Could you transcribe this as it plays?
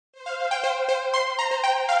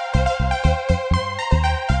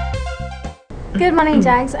Good morning,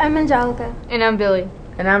 Jags. I'm Angelica. And I'm Billy.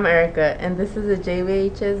 And I'm Erica, and this is the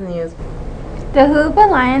JVHS News. The Hoop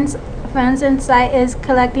Alliance Friends Insight is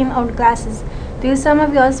collecting old glasses. Do some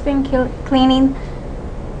of yours been cleaning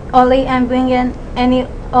early and bring in any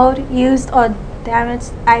old, used, or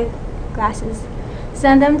damaged eyeglasses?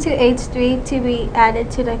 Send them to H3 to be added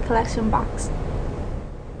to the collection box.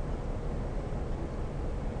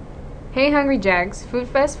 Hey Hungry Jags, Food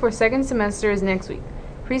Fest for second semester is next week.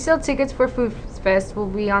 Pre-sale tickets for Food Fest will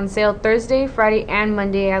be on sale Thursday, Friday, and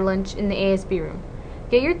Monday at lunch in the ASB room.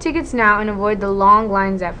 Get your tickets now and avoid the long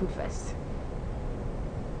lines at Food Fest.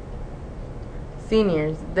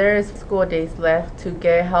 Seniors, there is school days left to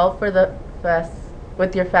get help for the fest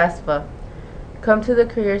with your FAFSA. Come to the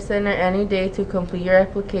Career Center any day to complete your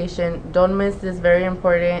application. Don't miss this very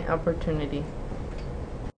important opportunity.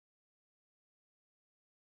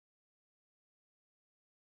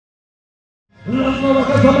 Las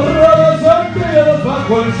navajas amarradas enfriadas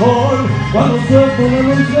bajo el sol. Cuando se ponen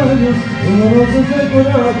los años, uno no se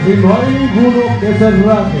seca y no hay ninguno que se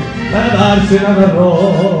raje para darse el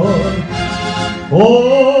agarrón.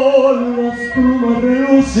 Oh, las plumas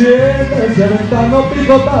relucientes se aventando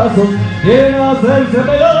picotazos, quieren hacerse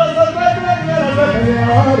pedazos, ganas de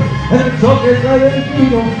pelear. El choque cae del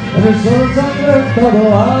tiro, en el sol ensangrentado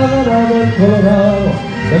ha ganado el Colorado,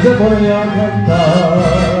 que se pone a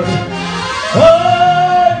cantar.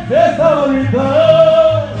 ¡Ay, fiesta bonita!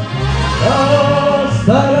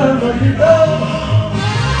 Hasta la maquita,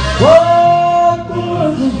 con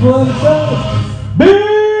todas sus fuerzas.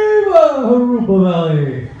 ¡Viva Grupo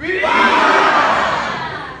Valley! ¡Viva!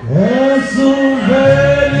 Es un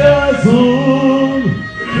bello azul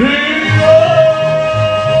río.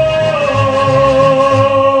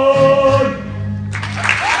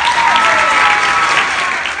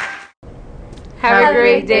 Have a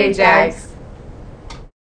great day, Jags.